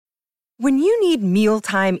When you need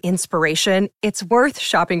mealtime inspiration, it's worth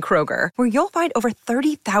shopping Kroger, where you'll find over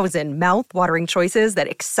 30,000 mouth-watering choices that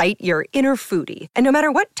excite your inner foodie. And no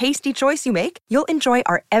matter what tasty choice you make, you'll enjoy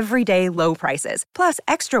our everyday low prices, plus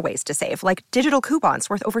extra ways to save, like digital coupons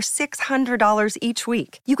worth over $600 each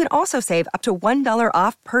week. You can also save up to $1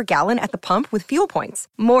 off per gallon at the pump with fuel points.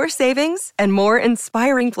 More savings and more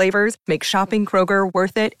inspiring flavors make shopping Kroger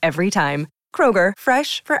worth it every time. Kroger,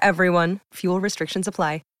 fresh for everyone. Fuel restrictions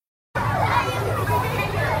apply.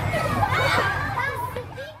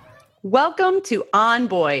 Welcome to On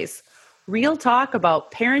Boys, real talk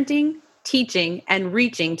about parenting, teaching, and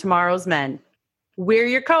reaching tomorrow's men. We're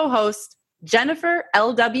your co-hosts, Jennifer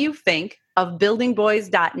L.W. Fink of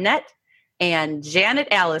buildingboys.net and Janet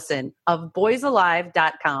Allison of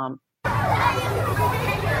boysalive.com.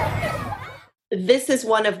 This is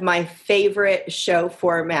one of my favorite show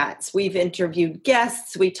formats. We've interviewed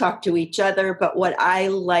guests, we talk to each other, but what I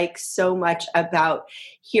like so much about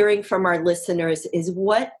hearing from our listeners is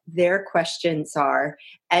what their questions are.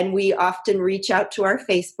 And we often reach out to our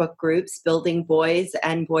Facebook groups, Building Boys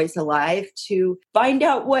and Boys Alive, to find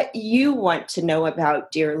out what you want to know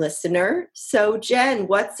about, dear listener. So Jen,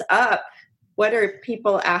 what's up? What are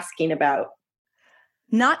people asking about?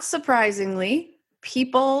 Not surprisingly,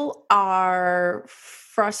 people are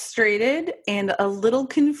frustrated and a little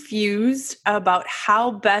confused about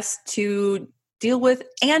how best to deal with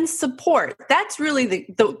and support. That's really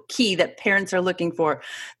the key that parents are looking for.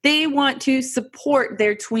 They want to support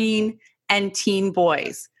their tween and teen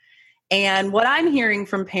boys. And what I'm hearing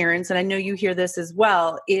from parents, and I know you hear this as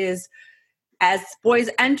well, is as boys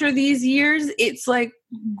enter these years, it's like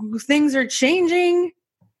things are changing.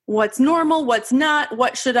 What's normal, what's not,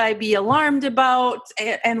 what should I be alarmed about,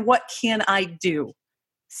 and what can I do?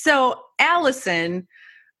 So Allison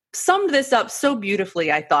summed this up so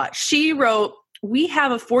beautifully, I thought. She wrote, "We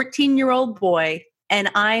have a 14-year-old boy, and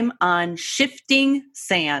I'm on shifting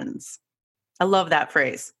sands." I love that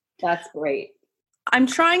phrase. That's great. "I'm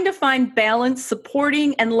trying to find balance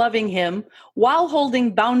supporting and loving him while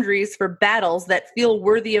holding boundaries for battles that feel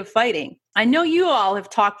worthy of fighting. I know you all have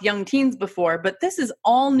talked young teens before, but this is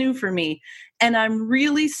all new for me, and I'm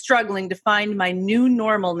really struggling to find my new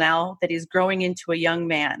normal now that he's growing into a young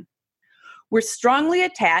man. We're strongly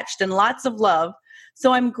attached and lots of love,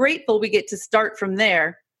 so I'm grateful we get to start from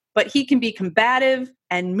there, but he can be combative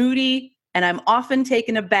and moody, and I'm often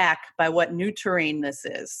taken aback by what new terrain this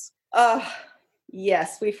is."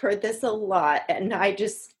 Yes, we've heard this a lot, and I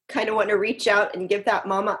just kind of want to reach out and give that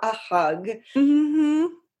mama a hug. Mm-hmm.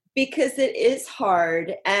 Because it is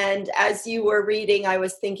hard. And as you were reading, I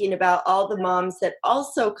was thinking about all the moms that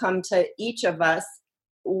also come to each of us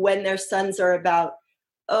when their sons are about,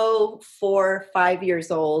 4, 5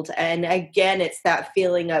 years old. And again, it's that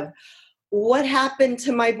feeling of, what happened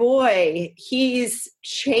to my boy? He's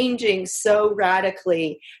changing so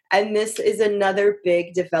radically. And this is another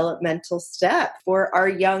big developmental step for our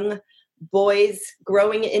young boys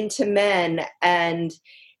growing into men. And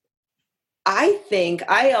I think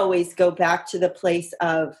I always go back to the place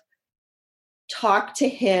of talk to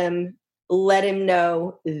him, let him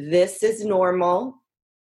know this is normal.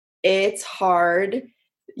 It's hard.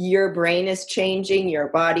 Your brain is changing, your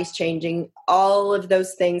body's changing, all of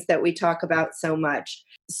those things that we talk about so much,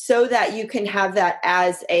 so that you can have that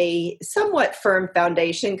as a somewhat firm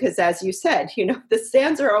foundation. Because as you said, the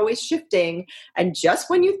sands are always shifting. And just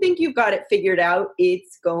when you think you've got it figured out,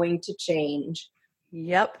 it's going to change.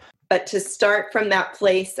 Yep. But to start from that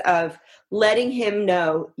place of letting him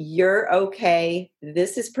know you're okay,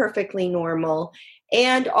 this is perfectly normal,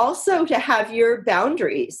 and also to have your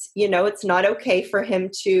boundaries. It's not okay for him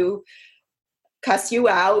to cuss you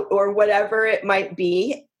out or whatever it might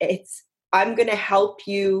be. I'm going to help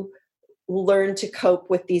you learn to cope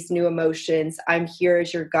with these new emotions. I'm here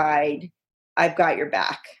as your guide. I've got your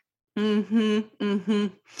back. Mm-hmm. Mm-hmm.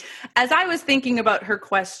 As I was thinking about her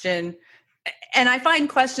question, and I find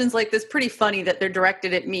questions like this pretty funny that they're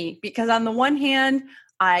directed at me, because on the one hand,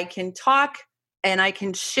 I can talk and I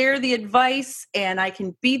can share the advice and I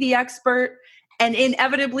can be the expert. And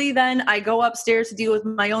inevitably then I go upstairs to deal with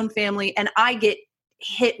my own family and I get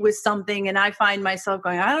hit with something and I find myself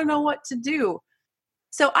going, I don't know what to do.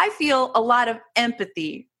 So I feel a lot of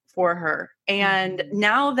empathy for her. And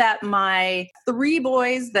now that my 3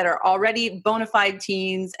 boys that are already bona fide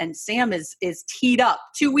teens, and Sam is teed up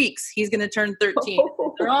 2 weeks, he's going to turn 13.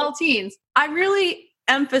 They're all teens. I really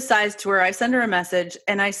emphasized to her, I sent her a message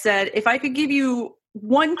and I said, if I could give you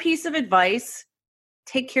one piece of advice,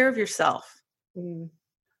 take care of yourself.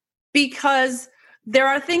 Because there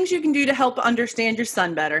are things you can do to help understand your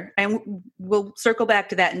son better. And we'll circle back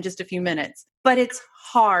to that in just a few minutes. But it's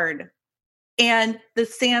hard. And the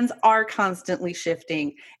sands are constantly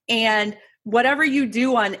shifting. And whatever you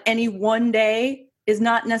do on any one day is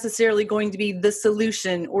not necessarily going to be the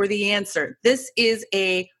solution or the answer. This is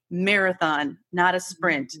a marathon, not a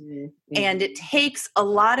sprint. Mm-hmm. And it takes a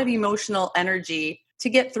lot of emotional energy to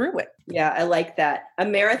get through it. Yeah, I like that. A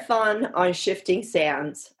marathon on shifting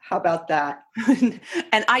sands. How about that?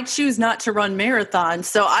 And I choose not to run marathons,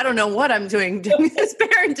 so I don't know what I'm doing this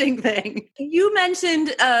parenting thing. You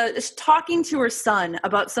mentioned talking to her son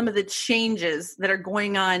about some of the changes that are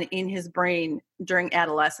going on in his brain during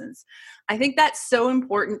adolescence. I think that's so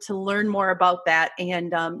important to learn more about that.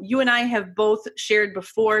 And you and I have both shared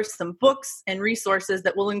before some books and resources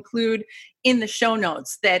that we'll include in the show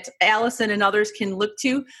notes that Allison and others can look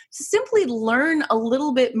to simply learn a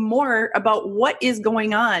little bit more about what is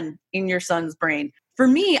going on in your son's brain. For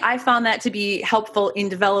me, I found that to be helpful in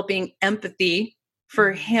developing empathy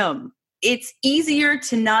for him. It's easier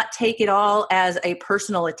to not take it all as a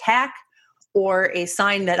personal attack or a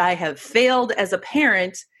sign that I have failed as a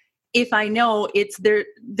parent if I know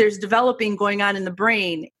there's developing going on in the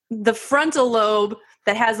brain. The frontal lobe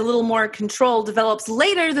that has a little more control develops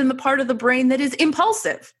later than the part of the brain that is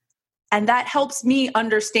impulsive. And that helps me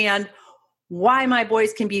understand why my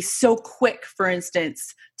boys can be so quick, for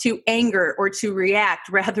instance, to anger or to react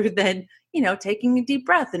rather than, taking a deep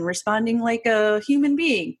breath and responding like a human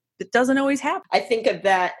being. It doesn't always happen. I think of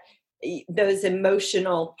that, those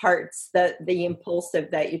emotional parts, the impulsive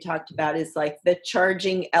that you talked about is like the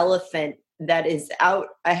charging elephant that is out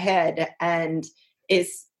ahead and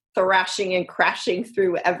is thrashing and crashing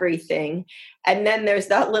through everything. And then there's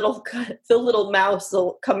the little mouse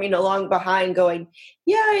coming along behind going,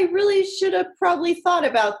 yeah, I really should have probably thought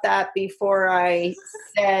about that before I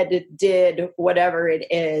did whatever it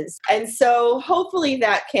is. And so hopefully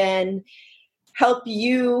that can help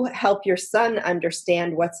your son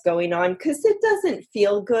understand what's going on, because it doesn't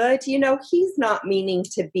feel good. He's not meaning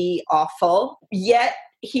to be awful, yet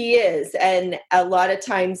he is. And a lot of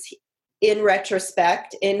times in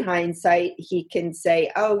retrospect, in hindsight, he can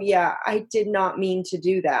say, oh yeah, I did not mean to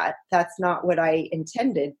do that. That's not what I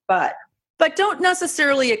intended. But don't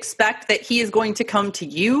necessarily expect that he is going to come to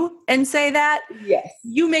you and say that. Yes.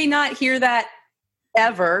 You may not hear that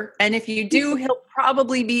ever. And if you do, he'll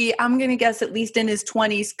probably be, I'm going to guess, at least in his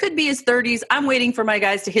 20s, could be his 30s. I'm waiting for my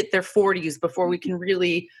guys to hit their 40s before we can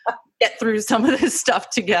really get through some of this stuff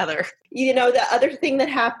together. The other thing that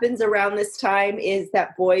happens around this time is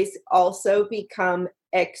that boys also become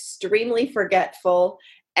extremely forgetful.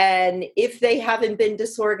 And if they haven't been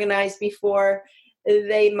disorganized before,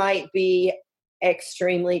 they might be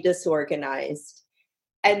extremely disorganized.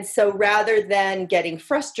 And so rather than getting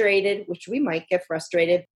frustrated, which we might get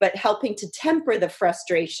frustrated, but helping to temper the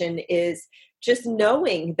frustration is just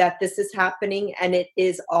knowing that this is happening and it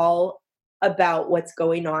is all about what's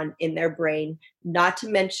going on in their brain, not to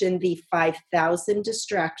mention the 5,000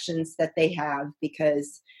 distractions that they have,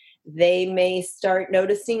 because they may start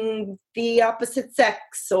noticing the opposite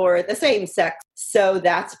sex or the same sex. So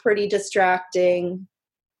that's pretty distracting.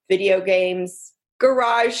 Video games,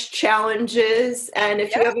 garage challenges. And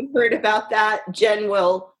if you haven't heard about that, Jen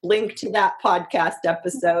will link to that podcast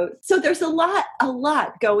episode. So there's a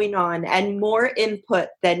lot going on and more input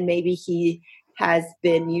than maybe he has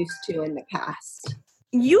been used to in the past.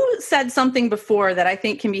 You said something before that I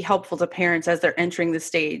think can be helpful to parents as they're entering the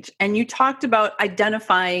stage. And you talked about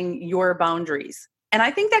identifying your boundaries. And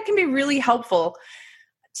I think that can be really helpful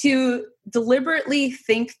to deliberately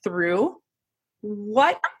think through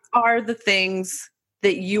what are the things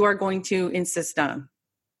that you are going to insist on.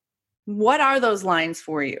 What are those lines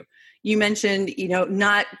for you? You mentioned,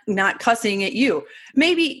 not cussing at you.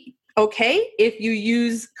 Maybe, okay, if you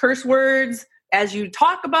use curse words as you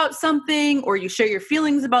talk about something or you share your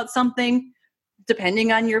feelings about something,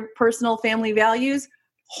 depending on your personal family values,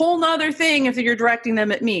 whole nother thing if you're directing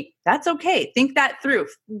them at me. That's okay. Think that through.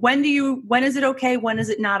 When is it okay? When is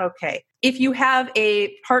it not okay? If you have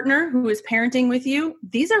a partner who is parenting with you,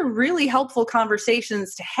 these are really helpful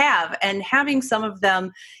conversations to have, and having some of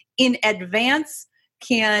them in advance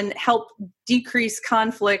can help decrease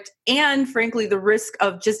conflict and, frankly, the risk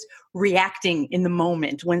of just reacting in the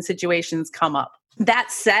moment when situations come up.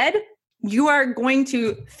 That said, you are going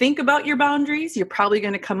to think about your boundaries. You're probably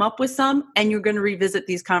going to come up with some, and you're going to revisit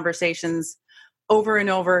these conversations over and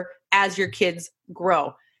over as your kids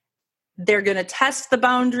grow. They're going to test the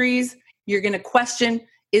boundaries. You're going to question,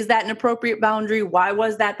 is that an appropriate boundary? Why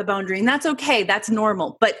was that the boundary? And that's okay. That's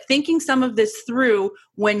normal. But thinking some of this through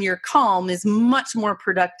when you're calm is much more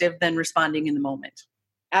productive than responding in the moment.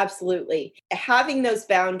 Absolutely. Having those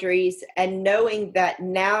boundaries and knowing that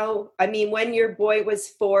now, I mean, when your boy was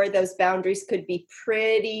 4, those boundaries could be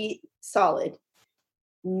pretty solid.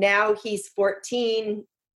 Now he's 14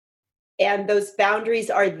 and those boundaries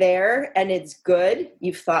are there and it's good.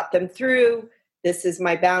 You've thought them through. This is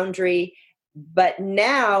my boundary. But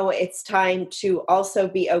now it's time to also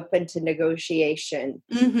be open to negotiation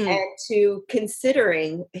and to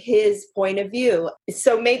considering his point of view.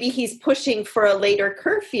 So maybe he's pushing for a later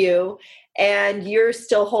curfew and you're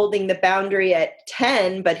still holding the boundary at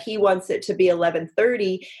 10, but he wants it to be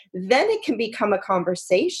 11:30. Then it can become a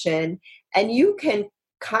conversation and you can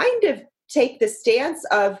kind of take the stance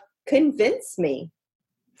of convince me.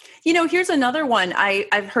 Here's another one.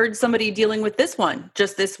 I've heard somebody dealing with this one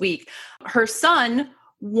just this week. Her son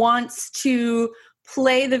wants to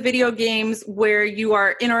play the video games where you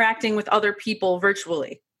are interacting with other people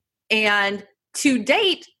virtually. And to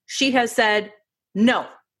date, she has said no,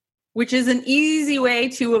 which is an easy way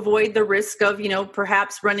to avoid the risk of,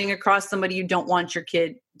 perhaps running across somebody you don't want your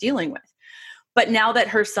kid dealing with. But now that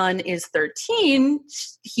her son is 13,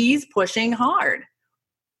 he's pushing hard.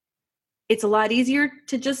 It's a lot easier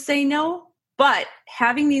to just say no, but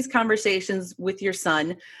having these conversations with your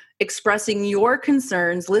son, expressing your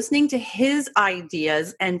concerns, listening to his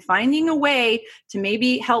ideas, and finding a way to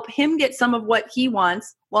maybe help him get some of what he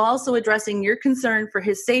wants while also addressing your concern for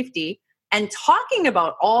his safety and talking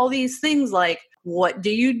about all these things like, what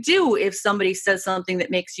do you do if somebody says something that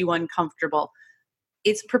makes you uncomfortable?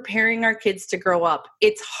 It's preparing our kids to grow up.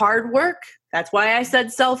 It's hard work. That's why I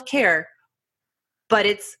said self-care. But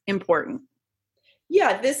it's important.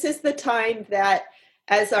 Yeah, this is the time that,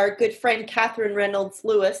 as our good friend Catherine Reynolds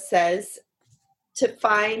Lewis says, to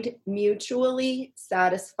find mutually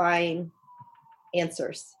satisfying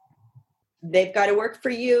answers. They've got to work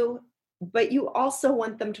for you, but you also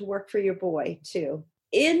want them to work for your boy too.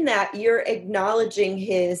 In that, you're acknowledging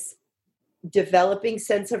his developing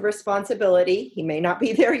sense of responsibility. He may not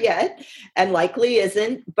be there yet and likely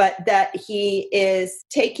isn't, but that he is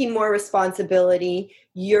taking more responsibility.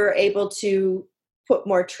 You're able to put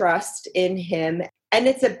more trust in him. And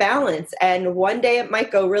it's a balance. And one day it might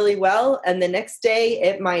go really well. And the next day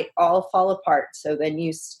it might all fall apart. So then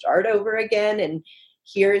you start over again. And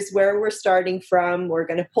here's where we're starting from. We're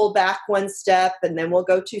going to pull back one step and then we'll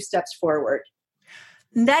go 2 steps forward.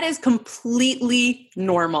 That is completely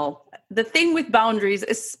normal. The thing with boundaries,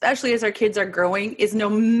 especially as our kids are growing, is no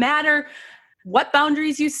matter what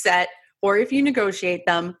boundaries you set or if you negotiate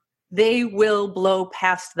them, they will blow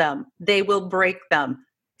past them. They will break them.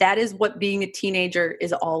 That is what being a teenager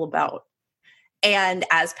is all about. And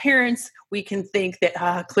as parents, we can think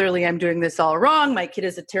that clearly I'm doing this all wrong. My kid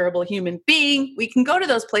is a terrible human being. We can go to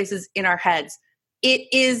those places in our heads. It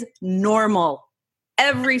is normal.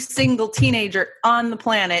 Every single teenager on the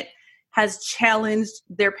planet has challenged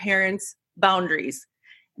their parents' boundaries.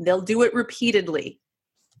 They'll do it repeatedly.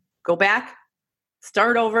 Go back,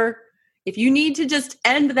 start over. If you need to just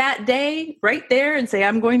end that day right there and say,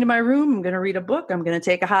 I'm going to my room, I'm going to read a book, I'm going to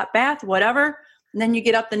take a hot bath, whatever. And then you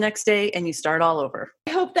get up the next day and you start all over.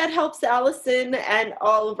 I hope that helps Allison and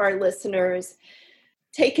all of our listeners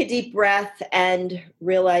take a deep breath and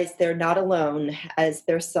realize they're not alone as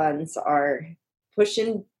their sons are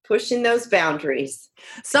pushing those boundaries.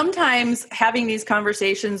 Sometimes having these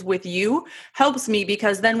conversations with you helps me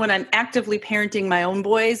because then when I'm actively parenting my own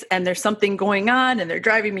boys and there's something going on and they're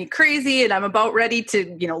driving me crazy and I'm about ready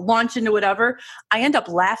to, launch into whatever, I end up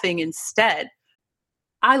laughing instead.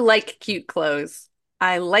 I like cute clothes.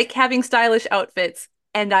 I like having stylish outfits,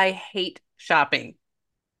 and I hate shopping.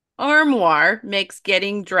 Armoire makes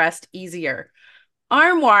getting dressed easier.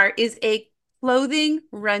 Armoire is a clothing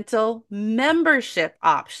rental membership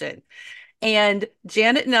option. And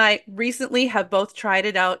Janet and I recently have both tried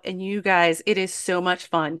it out, and you guys, it is so much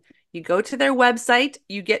fun. You go to their website,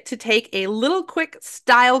 you get to take a little quick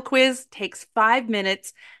style quiz, takes 5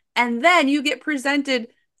 minutes, and then you get presented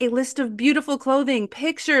a list of beautiful clothing,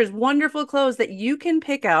 pictures, wonderful clothes that you can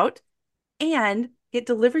pick out and get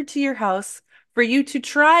delivered to your house for you to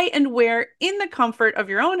try and wear in the comfort of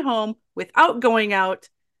your own home without going out,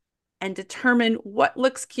 and determine what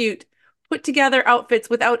looks cute, put together outfits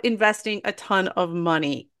without investing a ton of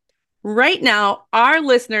money. Right now, our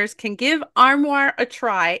listeners can give Armoire a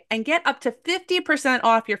try and get up to 50%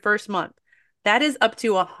 off your first month. That is up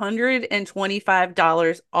to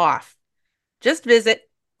 $125 off. Just visit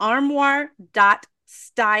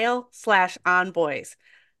armoire.style/onboys.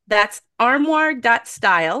 That's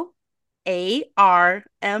armoire.style,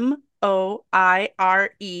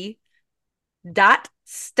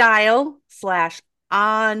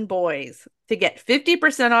 ARMOIRE.style/onboys to get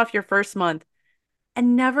 50% off your first month.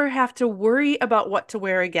 and never have to worry about what to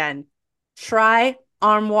wear again. Try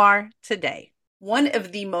Armoire today. One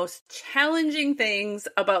of the most challenging things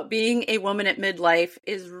about being a woman at midlife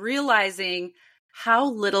is realizing how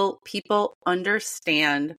little people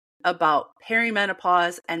understand about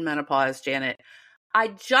perimenopause and menopause, Janet. I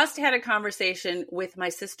just had a conversation with my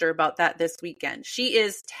sister about that this weekend. She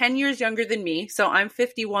is 10 years younger than me, so I'm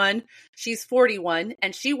 51, she's 41,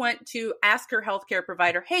 and she went to ask her healthcare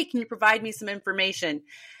provider, hey, can you provide me some information?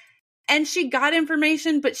 And she got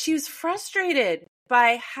information, but she was frustrated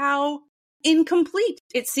by how incomplete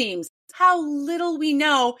it seems, how little we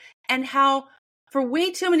know, and how for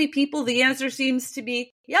way too many people, the answer seems to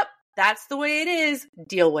be, yep, that's the way it is.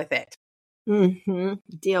 Deal with it.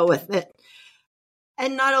 Deal with it.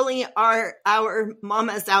 And not only are our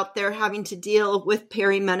mamas out there having to deal with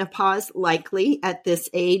perimenopause, likely at this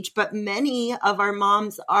age, but many of our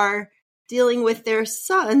moms are dealing with their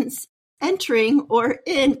sons entering or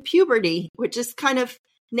in puberty, which is kind of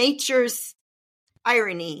nature's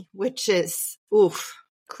irony, which is, oof.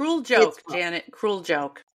 Cruel joke, Janet. Cruel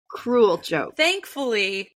joke. Cruel joke.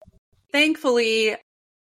 Thankfully,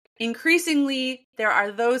 increasingly, there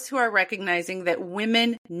are those who are recognizing that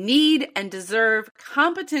women need and deserve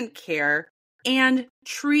competent care and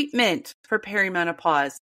treatment for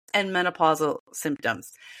perimenopause and menopausal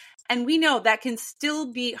symptoms. And we know that can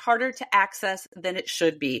still be harder to access than it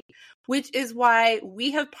should be, which is why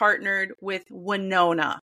we have partnered with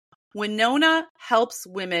Winona. Winona helps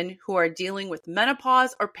women who are dealing with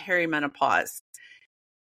menopause or perimenopause.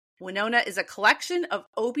 Winona is a collection of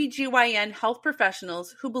OBGYN health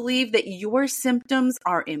professionals who believe that your symptoms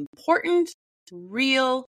are important,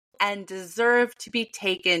 real, and deserve to be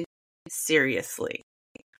taken seriously.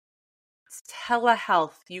 It's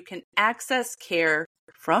telehealth. You can access care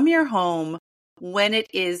from your home when it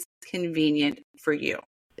is convenient for you.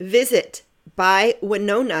 Visit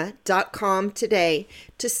bywinona.com today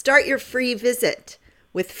to start your free visit.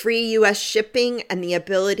 With free U.S. shipping and the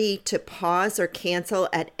ability to pause or cancel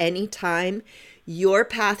at any time, your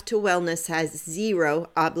path to wellness has zero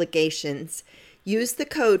obligations. Use the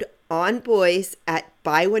code ONBOYS at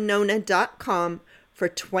bywinona.com for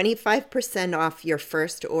 25% off your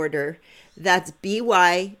first order. That's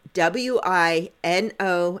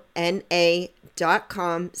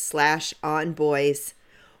bywinona.com/onboys.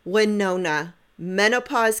 Winona,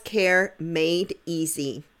 menopause care made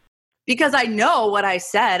easy. Because I know what I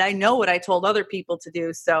said. I know what I told other people to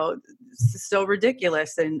do. So it's so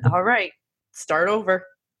ridiculous. And all right, start over.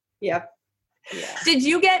 Yep. Yeah. Did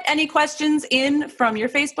you get any questions in from your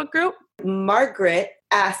Facebook group? Margaret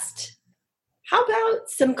asked, how about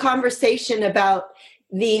some conversation about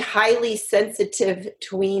the highly sensitive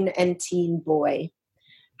tween and teen boy?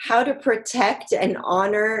 How to protect and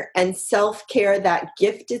honor and self-care that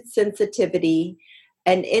gifted sensitivity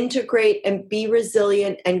and integrate and be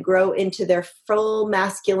resilient and grow into their full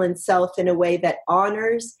masculine self in a way that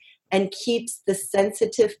honors and keeps the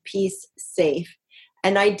sensitive piece safe,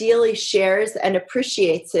 and ideally shares and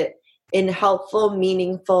appreciates it in helpful,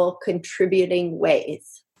 meaningful, contributing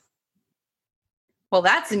ways. Well,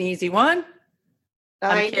 that's an easy one.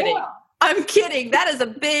 I'm kidding. I'm kidding. That is a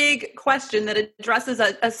big question that addresses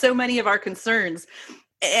so many of our concerns.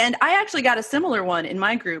 And I actually got a similar one in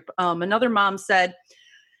my group. Another mom said,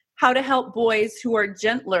 how to help boys who are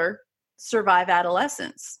gentler survive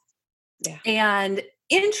adolescence. Yeah. And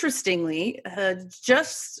interestingly,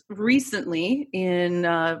 just recently in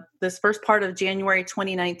this first part of January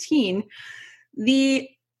 2019, the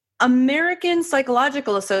American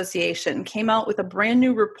Psychological Association came out with a brand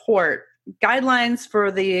new report, Guidelines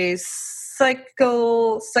for the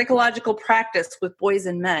Psychological Practice with Boys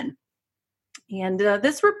and Men. And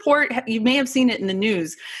this report, you may have seen it in the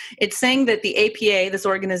news. It's saying that the APA, this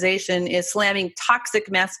organization, is slamming toxic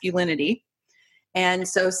masculinity. And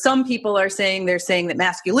so some people are saying, they're saying that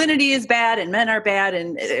masculinity is bad and men are bad,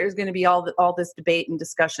 and there's going to be all this debate and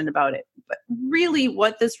discussion about it. But really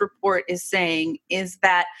what this report is saying is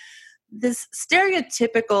that this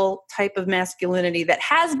stereotypical type of masculinity that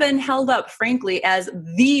has been held up, frankly, as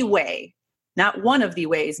the way, not one of the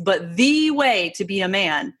ways, but the way to be a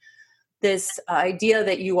man, this idea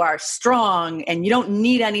that you are strong and you don't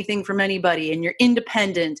need anything from anybody and you're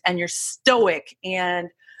independent and you're stoic and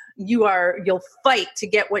you'll fight to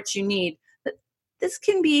get what you need. This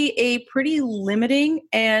can be a pretty limiting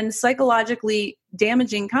and psychologically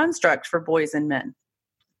damaging construct for boys and men.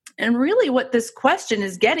 And really what this question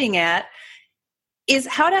is getting at is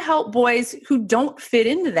how to help boys who don't fit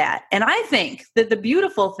into that. And I think that the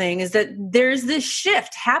beautiful thing is that there's this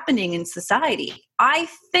shift happening in society. I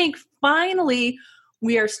think finally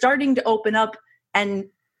we are starting to open up and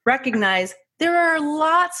recognize There are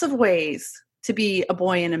lots of ways to be a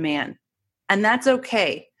boy and a man, and that's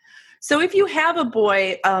okay. So if you have a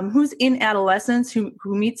boy who's in adolescence, who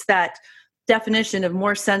meets that definition of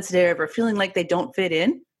more sensitive or feeling like they don't fit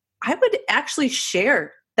in, I would actually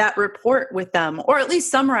share that report with them, or at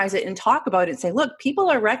least summarize it and talk about it and say, look, people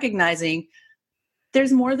are recognizing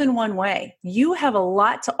there's more than one way. You have a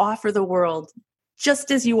lot to offer the world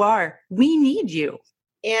just as you are. We need you.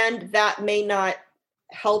 And that may not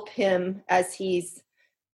help him as he's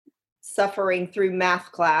suffering through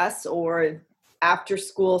math class or after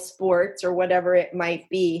school sports or whatever it might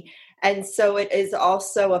be. And so it is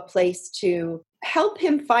also a place to help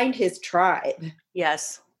him find his tribe.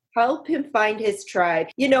 Yes. Help him find his tribe.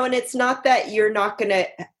 And it's not that you're not going to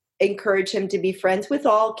encourage him to be friends with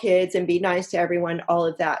all kids and be nice to everyone, all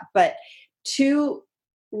of that, but to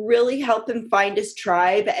really help him find his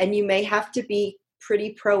tribe. And you may have to be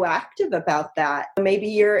pretty proactive about that. Maybe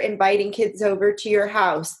you're inviting kids over to your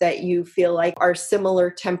house that you feel like are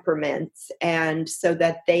similar temperaments, and so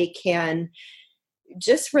that they can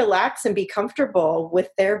just relax and be comfortable with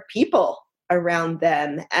their people around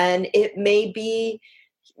them. And it may be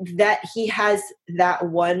that he has that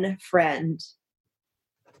one friend,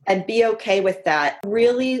 and be okay with that.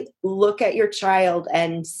 Really look at your child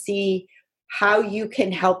and see how you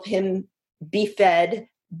can help him be fed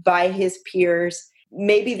by his peers.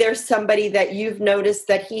 Maybe there's somebody that you've noticed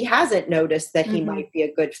that he hasn't noticed that he might be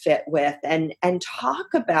a good fit with, and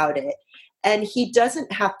talk about it. And he doesn't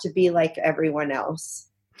have to be like everyone else.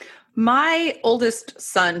 My oldest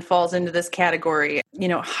son falls into this category,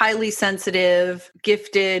 highly sensitive,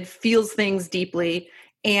 gifted, feels things deeply.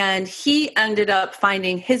 And he ended up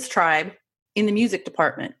finding his tribe in the music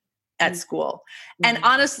department at school. And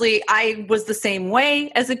honestly, I was the same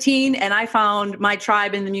way as a teen, and I found my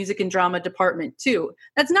tribe in the music and drama department too.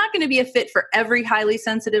 That's not going to be a fit for every highly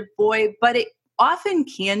sensitive boy, but it often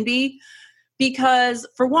can be, because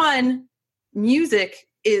for one, music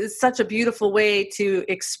is such a beautiful way to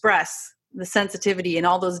express the sensitivity and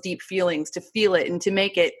all those deep feelings, to feel it and to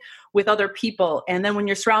make it with other people. And then when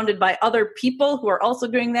you're surrounded by other people who are also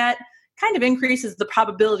doing that, kind of increases the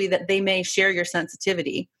probability that they may share your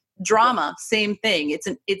sensitivity. Drama, same thing.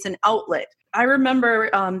 It's an outlet. I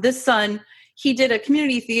remember this son, he did a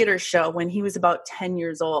community theater show when he was about 10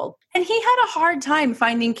 years old. And he had a hard time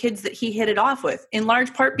finding kids that he hit it off with, in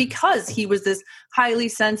large part because he was this highly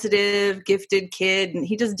sensitive, gifted kid, and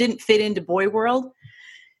he just didn't fit into boy world.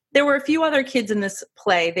 There were a few other kids in this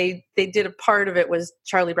play. They did a part of it was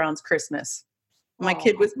Charlie Brown's Christmas. My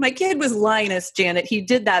kid was Linus, Janet. He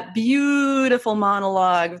did that beautiful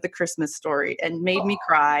monologue of the Christmas story and made me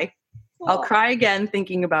cry. I'll cry again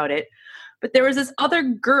thinking about it. But there was this other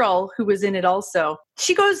girl who was in it also.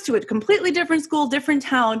 She goes to a completely different school, different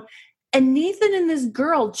town, and Nathan and this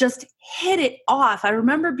girl just hit it off. I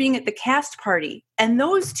remember being at the cast party, and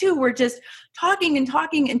those two were just talking and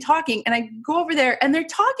talking and talking. And I go over there, and they're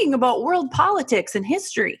talking about world politics and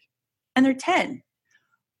history, and they're 10.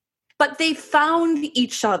 But they found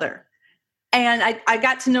each other. And I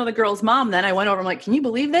got to know the girl's mom then. I went over, I'm like, can you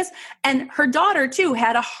believe this? And her daughter, too,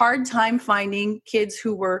 had a hard time finding kids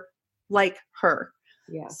who were like her.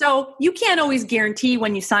 Yeah. So you can't always guarantee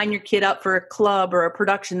when you sign your kid up for a club or a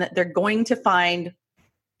production that they're going to find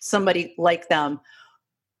somebody like them.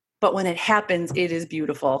 But when it happens, it is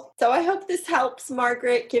beautiful. So I hope this helps,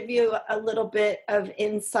 Margaret, give you a little bit of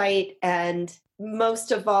insight, and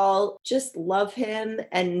most of all, just love him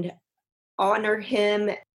and honor him.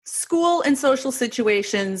 School and social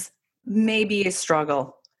situations may be a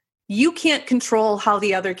struggle. You can't control how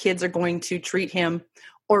the other kids are going to treat him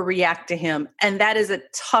or react to him. And that is a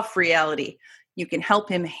tough reality. You can help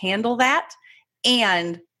him handle that.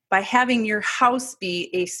 And by having your house be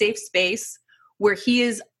a safe space where he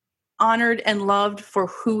is honored and loved for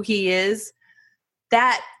who he is,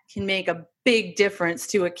 that can make a big difference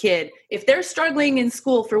to a kid. If they're struggling in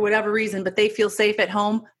school for whatever reason, but they feel safe at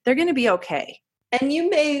home, they're going to be okay. And you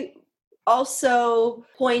may also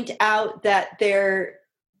point out that there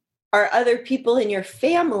are other people in your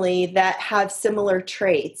family that have similar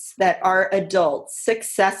traits, that are adults,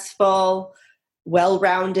 successful,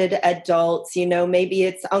 well-rounded adults. Maybe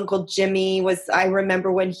it's Uncle Jimmy I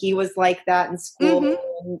remember when he was like that in school,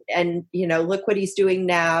 and look what he's doing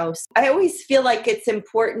now. I always feel like it's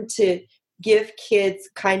important to give kids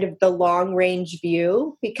kind of the long range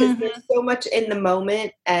view, because there's so much in the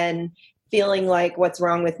moment and feeling like what's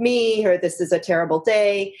wrong with me, or this is a terrible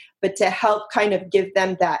day, but to help kind of give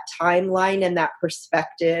them that timeline and that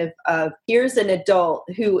perspective of, here's an adult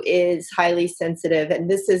who is highly sensitive. And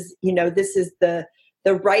this is the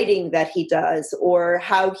the writing that he does or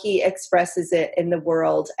how he expresses it in the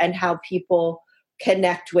world and how people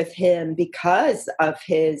connect with him because of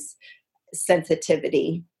his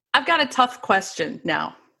sensitivity. I've got a tough question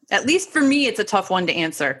now. At least for me, it's a tough one to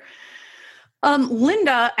answer.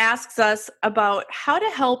 Linda asks us about how to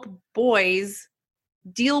help boys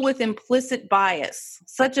deal with implicit bias,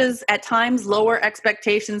 such as at times lower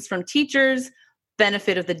expectations from teachers,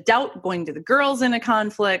 benefit of the doubt going to the girls in a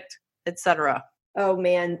conflict, etc. Oh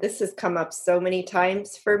man, this has come up so many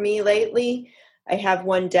times for me lately. I have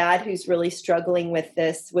one dad who's really struggling with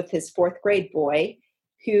this with his 4th grade boy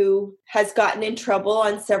who has gotten in trouble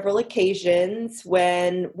on several occasions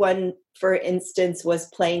when one, for instance, was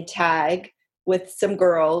playing tag with some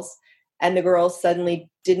girls and the girls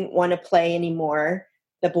suddenly didn't want to play anymore.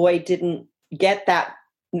 The boy didn't get that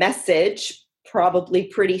message, probably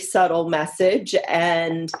pretty subtle message,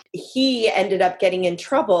 and he ended up getting in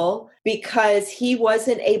trouble because he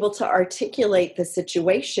wasn't able to articulate the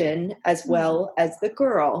situation as well as the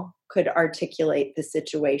girl could articulate the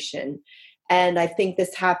situation. And I think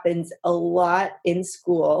this happens a lot in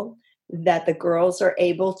school, that the girls are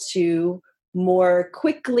able to more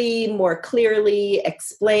quickly, more clearly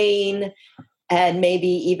explain and maybe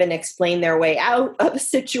even explain their way out of a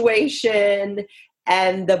situation.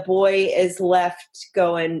 And the boy is left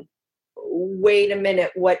going, wait a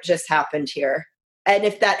minute, what just happened here? And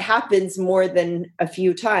if that happens more than a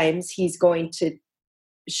few times, he's going to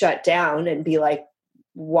shut down and be like,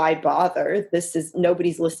 why bother?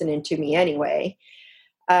 Nobody's listening to me anyway.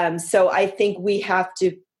 So I think we have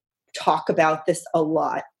to talk about this a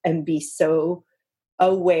lot and be so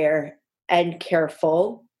aware and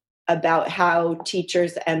careful about how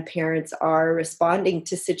teachers and parents are responding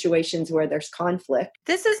to situations where there's conflict.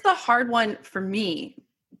 This is the hard one for me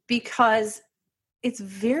because it's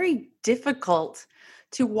very difficult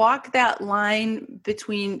to walk that line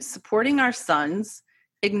between supporting our sons,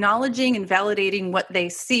 acknowledging and validating what they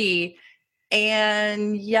see,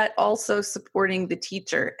 and yet also supporting the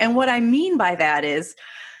teacher. And what I mean by that is,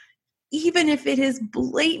 even if it is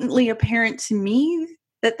blatantly apparent to me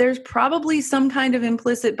that there's probably some kind of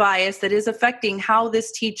implicit bias that is affecting how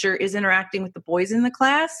this teacher is interacting with the boys in the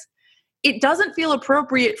class, it doesn't feel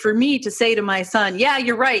appropriate for me to say to my son, yeah,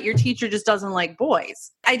 you're right, your teacher just doesn't like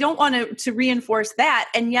boys. I don't want to reinforce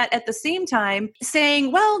that. And yet at the same time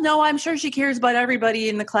saying, well, no, I'm sure she cares about everybody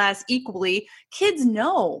in the class equally. Kids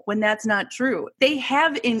know when that's not true. They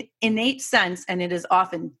have an innate sense, and it is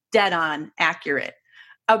often dead on accurate,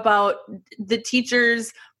 about the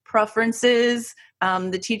teacher's preferences,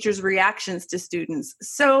 the teacher's reactions to students.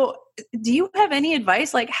 So do you have any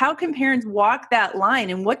advice? Like, how can parents walk that line,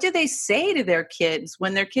 and what do they say to their kids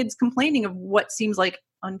when their kids complaining of what seems like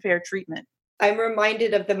unfair treatment? I'm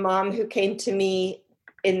reminded of the mom who came to me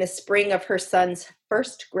in the spring of her son's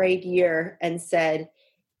 1st grade year and said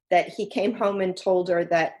that he came home and told her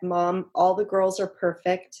that, Mom, all the girls are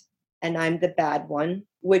perfect and I'm the bad one,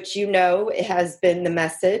 which, it has been the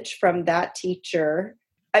message from that teacher.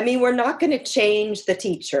 I mean, we're not going to change the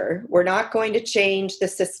teacher. We're not going to change the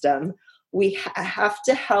system. We have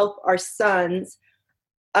to help our sons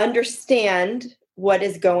understand what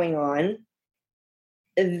is going on,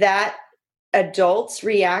 that adults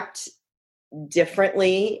react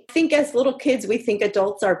differently. I think as little kids, we think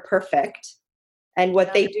adults are perfect and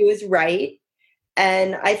what they do is right.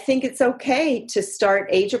 And I think it's okay to start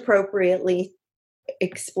age appropriately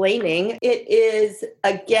explaining. It is,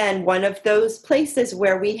 again, one of those places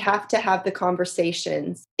where we have to have the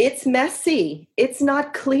conversations. It's messy. It's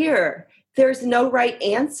not clear. There's no right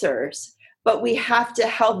answers, but we have to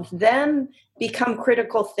help them become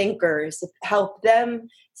critical thinkers, help them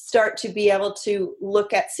start to be able to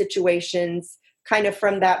look at situations kind of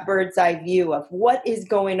from that bird's eye view of what is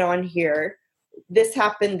going on here. This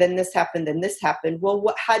happened, then this happened, then this happened.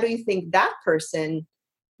 Well, how do you think that person,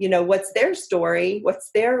 what's their story? What's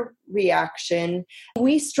their reaction?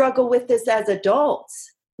 We struggle with this as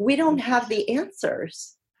adults. We don't have the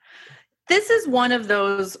answers. This is one of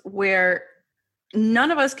those where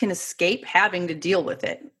none of us can escape having to deal with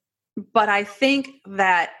it. But I think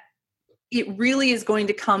that it really is going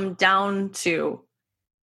to come down to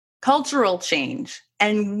cultural change.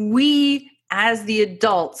 And we, as the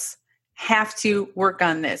adults, have to work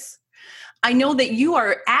on this. I know that you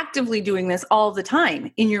are actively doing this all the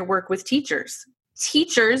time in your work with teachers.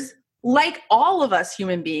 Teachers, like all of us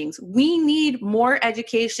human beings, we need more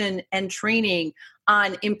education and training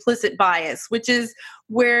on implicit bias, which is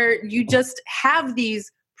where you just have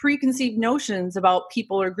these preconceived notions about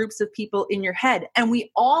people or groups of people in your head. And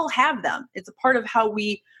we all have them. It's a part of how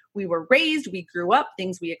we were raised, we grew up,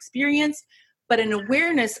 things we experienced. but an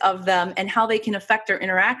awareness of them and how they can affect our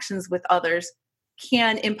interactions with others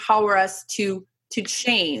can empower us to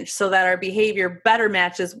change so that our behavior better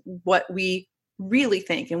matches what we really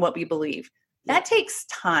think and what we believe. That takes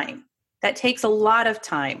time. That takes a lot of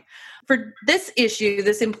time. For this issue,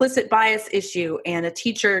 this implicit bias issue, and a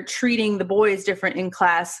teacher treating the boys different in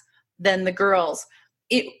class than the girls,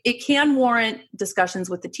 it can warrant discussions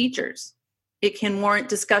with the teachers. It can warrant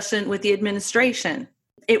discussion with the administration.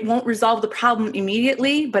 It won't resolve the problem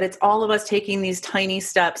immediately, but it's all of us taking these tiny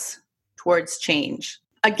steps towards change.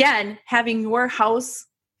 Again, having your house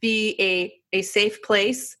be a safe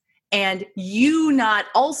place and you not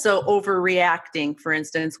also overreacting, for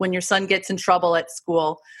instance, when your son gets in trouble at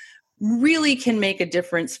school, really can make a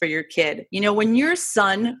difference for your kid. You know, when your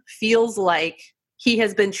son feels like he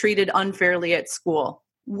has been treated unfairly at school,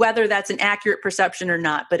 whether that's an accurate perception or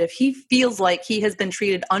not, but if he feels like he has been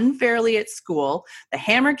treated unfairly at school, the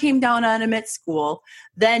hammer came down on him at school,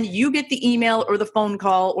 then you get the email or the phone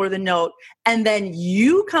call or the note, and then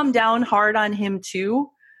you come down hard on him too,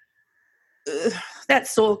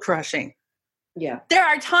 that's soul crushing. Yeah. There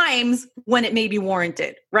are times when it may be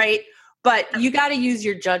warranted, right? But you got to use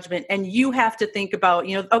your judgment, and you have to think about,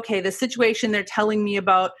 you know, okay, the situation they're telling me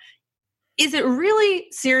about, is it really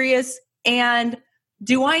serious? And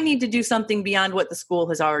do I need to do something beyond what the school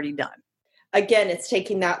has already done? Again, it's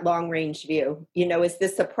taking that long range view. You know, is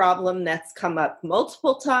this a problem that's come up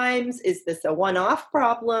multiple times? Is this a one-off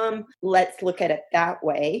problem? Let's look at it that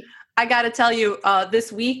way. I got to tell you,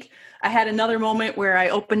 this week, I had another moment where I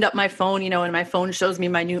opened up my phone, you know, and my phone shows me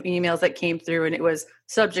my new emails that came through, and it was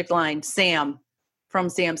subject line, Sam, from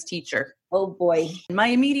Sam's teacher. Oh boy. And my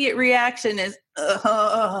immediate reaction is,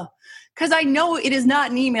 because I know it is not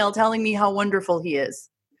an email telling me how wonderful he is.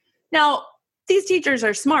 Now, these teachers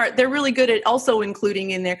are smart. They're really good at also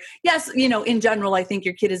including in there, yes, you know, in general, I think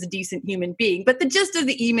your kid is a decent human being. But the gist of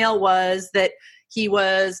the email was that he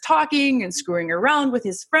was talking and screwing around with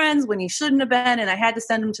his friends when he shouldn't have been, and I had to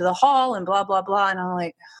send him to the hall and blah, blah, blah. And I'm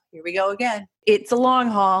like, here we go again. It's a long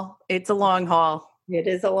haul. It's a long haul. It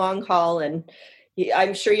is a long haul. And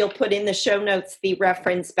I'm sure you'll put in the show notes the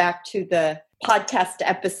reference back to the podcast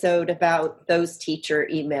episode about those teacher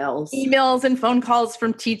emails. Emails and phone calls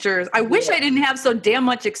from teachers. I wish I didn't have so damn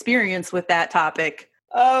much experience with that topic.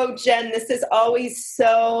 Oh, Jen, this is always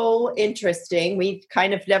so interesting. We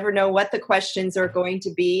kind of never know what the questions are going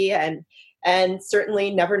to be, and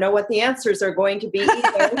certainly never know what the answers are going to be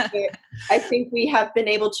either. I think we have been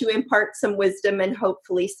able to impart some wisdom and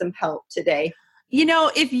hopefully some help today. You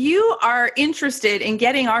know, if you are interested in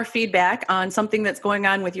getting our feedback on something that's going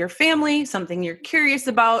on with your family, something you're curious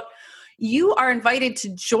about, you are invited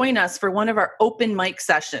to join us for one of our open mic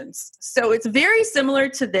sessions. So it's very similar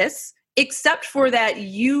to this, except for that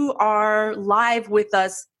you are live with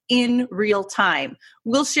us in real time.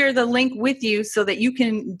 We'll share the link with you so that you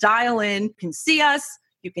can dial in, you can see us,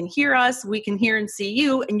 you can hear us, we can hear and see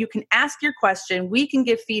you, and you can ask your question. We can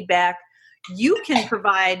give feedback. You can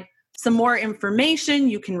provide some more information.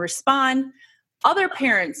 You can respond. Other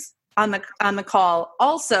parents on the call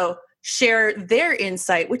also share their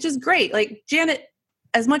insight, which is great. Like, Janet,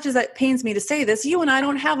 as much as it pains me to say this, you and I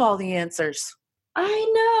don't have all the answers.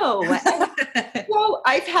 I know. Well,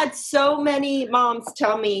 I've had so many moms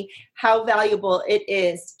tell me how valuable it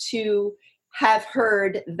is to have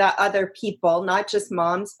heard the other people, not just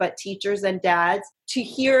moms, but teachers and dads, to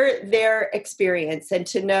hear their experience and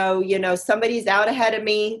to know, you know, somebody's out ahead of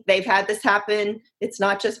me. They've had this happen. It's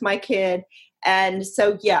not just my kid. And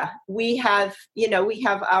so, yeah, we have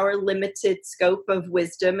our limited scope of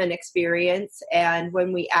wisdom and experience. And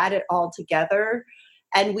when we add it all together,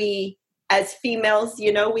 and we, as females,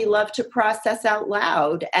 you know, we love to process out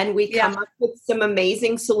loud, and we come up with some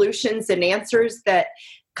amazing solutions and answers that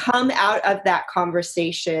come out of that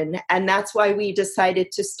conversation. And that's why we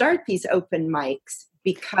decided to start these open mics,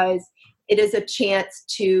 because it is a chance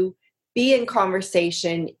to be in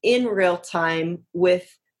conversation in real time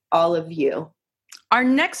with all of you. Our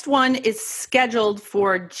next one is scheduled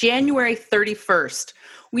for January 31st.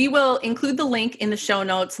 We will include the link in the show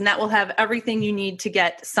notes, and that will have everything you need to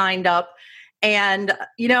get signed up. And,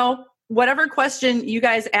 you know, whatever question you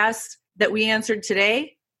guys asked that we answered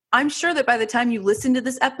today, I'm sure that by the time you listen to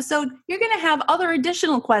this episode, you're going to have other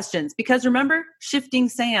additional questions, because remember, shifting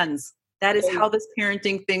sands. That is how this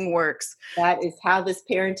parenting thing works. That is how this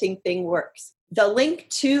parenting thing works. The link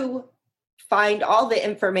to find all the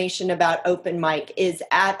information about open mic is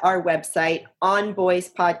at our website,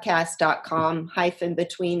 onboyspodcast.com,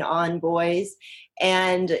 _ on boys.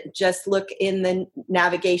 And just look in the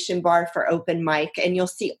navigation bar for open mic, and you'll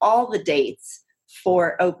see all the dates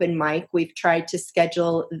for open mic. We've tried to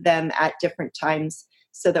schedule them at different times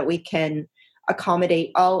so that we can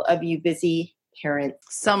accommodate all of you busy parents.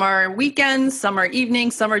 Some are weekends, some are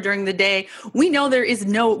evenings, some are during the day. We know there is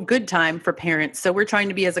no good time for parents, so we're trying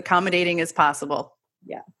to be as accommodating as possible.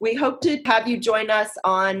 Yeah. We hope to have you join us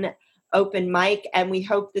on open mic, and we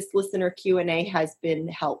hope this listener Q&A has been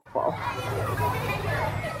helpful.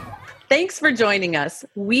 Thanks for joining us.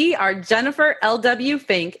 We are Jennifer L.W.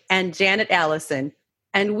 Fink and Janet Allison,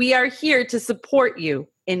 and we are here to support you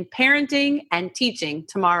in parenting and teaching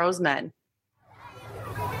tomorrow's men.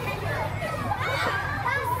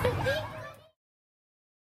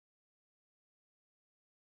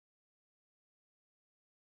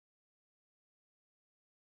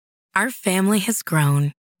 Our family has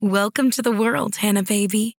grown. Welcome to the world, Hannah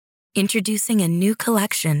baby. Introducing a new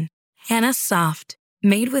collection, Hannah Soft,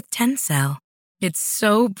 made with Tencel. It's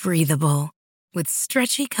so breathable, with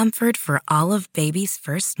stretchy comfort for all of baby's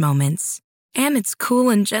first moments. And it's cool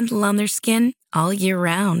and gentle on their skin all year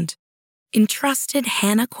round. Entrusted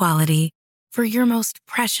Hannah quality for your most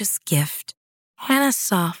precious gift. Hannah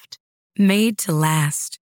Soft, made to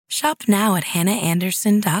last. Shop now at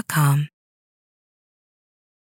hannahanderson.com.